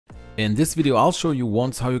In this video I'll show you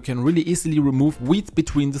once how you can really easily remove weeds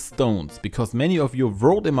between the stones, because many of you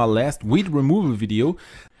wrote in my last weed removal video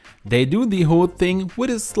they do the whole thing with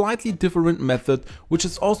a slightly different method, which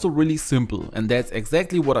is also really simple, and that's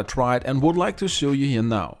exactly what I tried and would like to show you here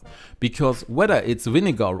now. Because whether it's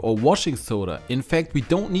vinegar or washing soda, in fact we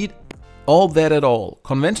don't need all that at all.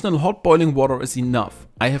 Conventional hot boiling water is enough.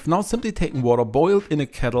 I have now simply taken water boiled in a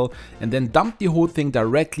kettle and then dumped the whole thing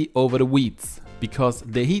directly over the weeds, because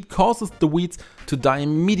the heat causes the weeds to die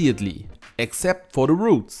immediately, except for the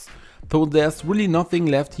roots. So there's really nothing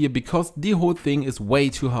left here because the whole thing is way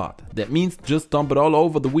too hot. That means just dump it all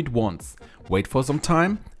over the weed once, wait for some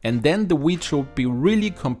time, and then the weed should be really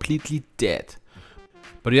completely dead.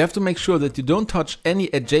 But you have to make sure that you don't touch any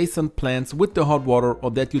adjacent plants with the hot water, or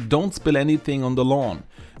that you don't spill anything on the lawn,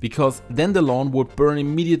 because then the lawn would burn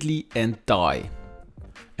immediately and die.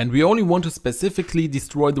 And we only want to specifically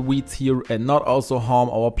destroy the weeds here and not also harm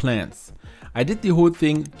our plants. I did the whole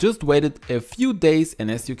thing, just waited a few days, and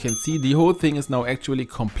as you can see, the whole thing is now actually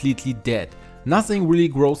completely dead. Nothing really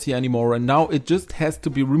grows here anymore, and now it just has to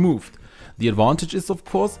be removed. The advantage is of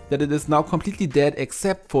course that it is now completely dead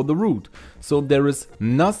except for the root, so there is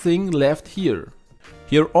nothing left here.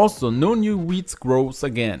 Here also no new weeds grows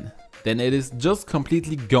again. Then it is just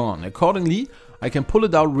completely gone. Accordingly, I can pull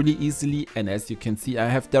it out really easily, and as you can see I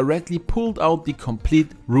have directly pulled out the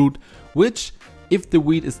complete root, which, if the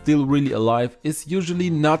weed is still really alive, is usually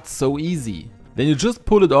not so easy. Then you just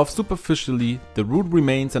pull it off superficially, the root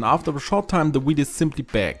remains, and after a short time the weed is simply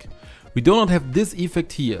back. We do not have this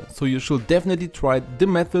effect here, so you should definitely try the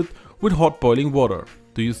method with hot boiling water.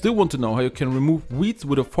 Do you still want to know how you can remove weeds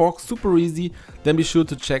with a fork super easy? Then be sure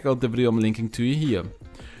to check out the video I'm linking to you here.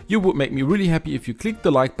 You would make me really happy if you click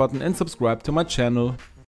the like button and subscribe to my channel.